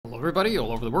everybody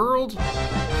all over the world.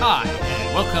 Hi,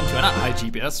 and welcome to not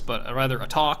HiGPS, but rather a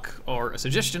talk or a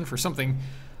suggestion for something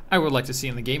I would like to see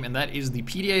in the game, and that is the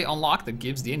PDA unlock that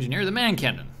gives the engineer the Mann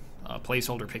cannon.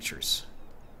 Placeholder pictures,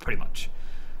 pretty much.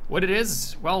 What it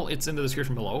is, well, it's in the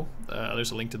description below. There's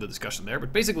a link to the discussion there,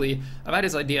 but basically, I've had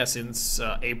this idea since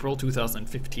April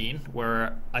 2015,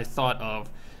 where I thought of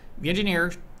the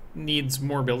engineer needs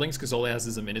more buildings because all it has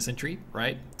is a mini-century,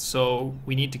 right? So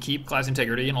we need to keep class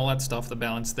integrity and all that stuff to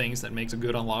balance things that makes a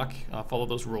good unlock, follow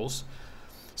those rules.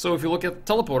 So if you look at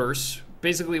teleporters,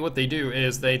 basically what they do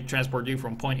is they transport you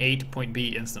from point A to point B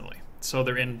instantly. So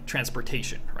they're in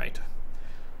transportation, right?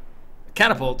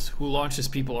 Catapult, who launches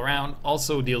people around,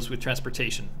 also deals with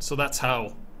transportation. So that's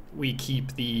how we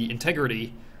keep the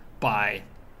integrity by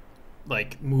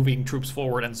like moving troops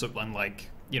forward and like,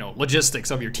 you know,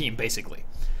 logistics of your team basically.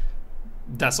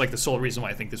 That's like the sole reason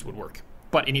why I think this would work.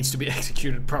 But it needs to be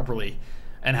executed properly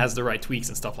and has the right tweaks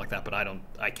and stuff like that, but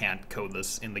I can't code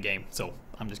this in the game, so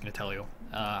I'm just gonna tell you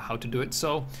how to do it.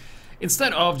 So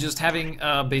instead of just having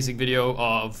a basic video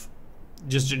of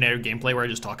just generic gameplay where I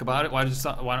just talk about it, why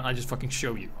don't I just fucking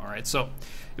show you? Alright, so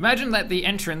imagine that the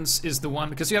entrance is the one,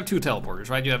 because you have two teleporters,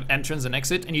 right? You have entrance and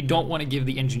exit, and you don't want to give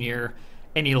the engineer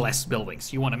any less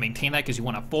buildings. You want to maintain that because you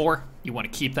want to have 4, you want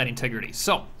to keep that integrity.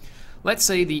 So let's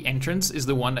say the entrance is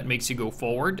the one that makes you go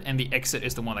forward and the exit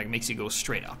is the one that makes you go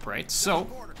straight up, right? So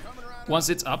once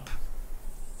it's up,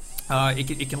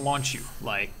 it can launch you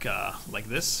like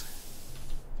this.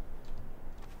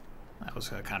 That was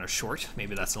kind of short.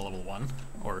 Maybe that's a level 1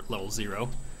 or level 0.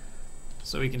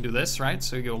 So we can do this, right?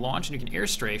 So you go launch and you can air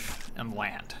strafe and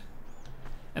land.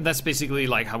 And that's basically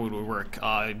like how it would work.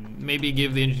 Maybe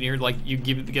give the engineer, like you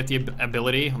get the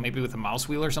ability, maybe with a mouse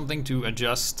wheel or something, to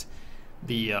adjust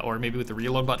the, or maybe with the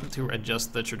reload button to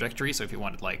adjust the trajectory. So if you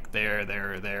want it like there,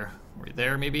 or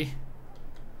there maybe,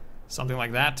 something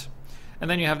like that. And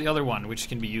then you have the other one, which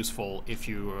can be useful if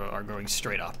you are going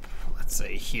straight up. Let's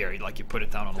say here, like you put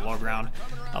it down on the low ground,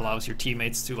 allows your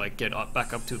teammates to like get up,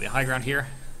 back up to the high ground here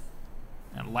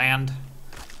and land.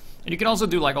 And you can also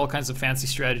do like all kinds of fancy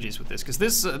strategies with this, because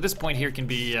this point here can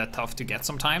be tough to get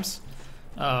sometimes,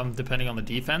 depending on the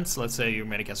defense. Let's say your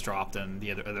medic has dropped and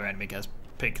the other enemy has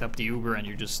picked up the Uber and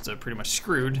you're just pretty much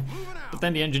screwed. But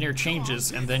then the engineer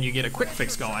changes and then you get a quick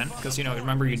fix going, because you know,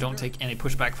 remember, you don't take any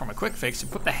pushback from a quick fix. You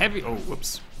put the heavy, oh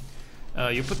whoops,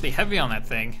 you put the heavy on that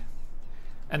thing,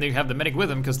 and then you have the medic with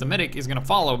him, because the medic is gonna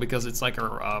follow, because it's like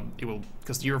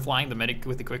because you're flying, the medic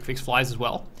with the quick fix flies as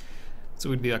well. So it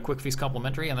would be a quick fix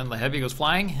complementary, and then the heavy goes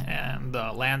flying and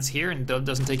lands here and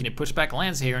doesn't take any pushback,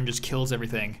 lands here and just kills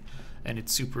everything. And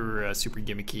it's super super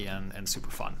gimmicky and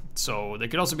super fun. So there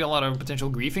could also be a lot of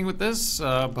potential griefing with this,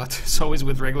 but so is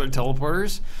with regular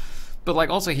teleporters. But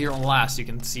like also here on last, you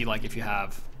can see like if you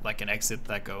have like an exit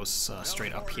that goes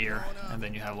straight up here, and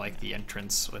then you have like the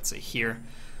entrance, let's say here,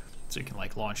 so you can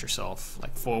like launch yourself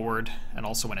like forward, and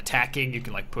also when attacking, you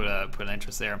can like put an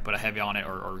entrance there and put a heavy on it,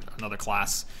 or another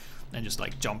class, and just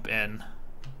like jump in.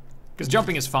 Because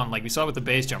jumping is fun, like we saw with the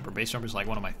base jumper. Base jumper is like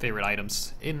one of my favorite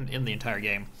items in the entire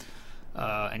game.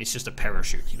 And it's just a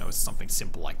parachute, you know, it's something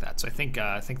simple like that. So I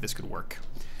think this could work.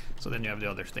 So then you have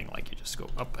the other thing, like you just go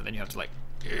up and then you have to like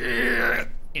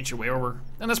inch your way over,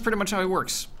 and that's pretty much how it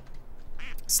works.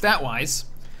 Stat wise,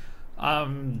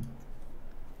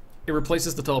 it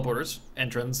replaces the teleporters: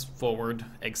 entrance, forward,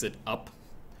 exit, up.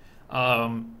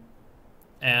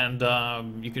 And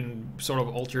you can sort of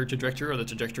alter your trajectory, or the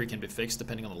trajectory can be fixed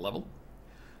depending on the level.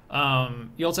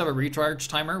 You also have a recharge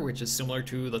timer, which is similar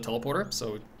to the teleporter,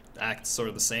 so it acts sort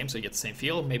of the same, so you get the same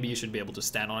feel. Maybe you should be able to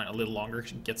stand on it a little longer,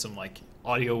 get some like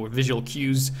audio or visual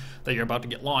cues that you're about to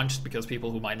get launched, because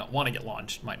people who might not want to get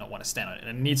launched might not want to stand on it.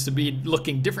 And it needs to be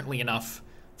looking differently enough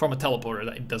from a teleporter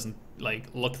that it doesn't like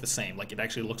look the same, like it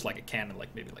actually looks like a cannon,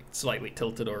 like maybe like slightly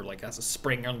tilted, or like has a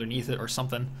spring underneath it or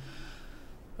something.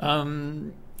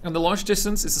 And the launch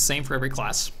distance is the same for every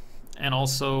class. And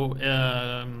also,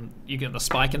 the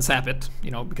spy can sap it, you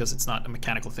know, because it's not a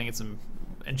mechanical thing, it's an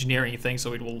engineering thing,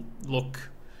 so it will look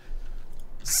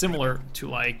similar to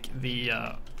like the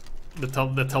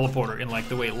teleporter in like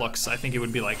the way it looks. I think it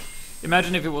would be like,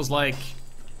 imagine if it was like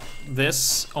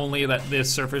this, only that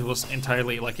this surface was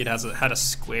entirely like it had a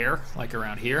square like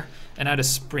around here and had a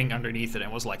spring underneath it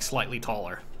and was like slightly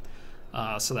taller.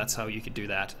 So that's how you could do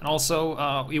that. And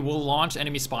also, it will launch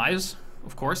enemy spies,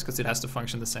 of course, because it has to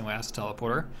function the same way as a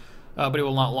teleporter, but it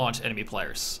will not launch enemy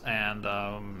players.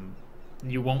 And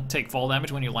you won't take fall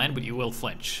damage when you land, but you will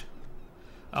flinch.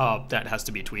 That has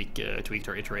to be tweaked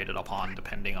or iterated upon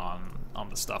depending on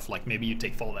the stuff. Like maybe you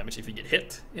take fall damage if you get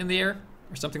hit in the air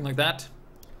or something like that.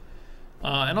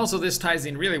 And also this ties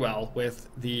in really well with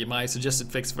my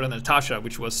suggested fix for the Natasha,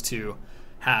 which was to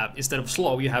have, instead of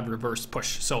slow, you have reverse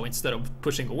push. So instead of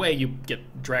pushing away, you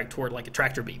get dragged toward like a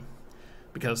tractor beam,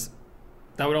 because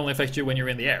that would only affect you when you're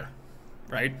in the air,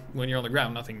 right? When you're on the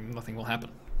ground, nothing will happen,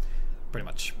 pretty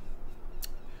much.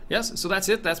 Yes, so that's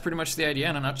it. That's pretty much the idea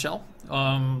in a nutshell.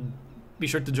 Be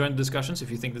sure to join the discussions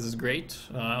if you think this is great.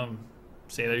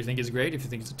 Say that you think it's great. If you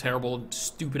think it's a terrible,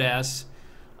 stupid-ass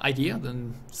idea,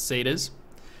 then say it is.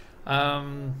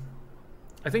 I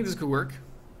think this could work,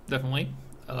 definitely.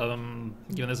 Given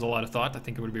there's a lot of thought, I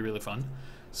think it would be really fun.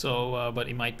 So, but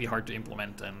it might be hard to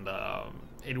implement, and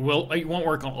it won't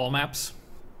work on all maps.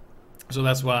 So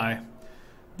that's why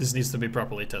this needs to be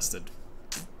properly tested.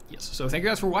 Yes. So thank you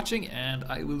guys for watching, and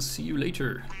I will see you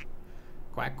later.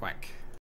 Quack quack.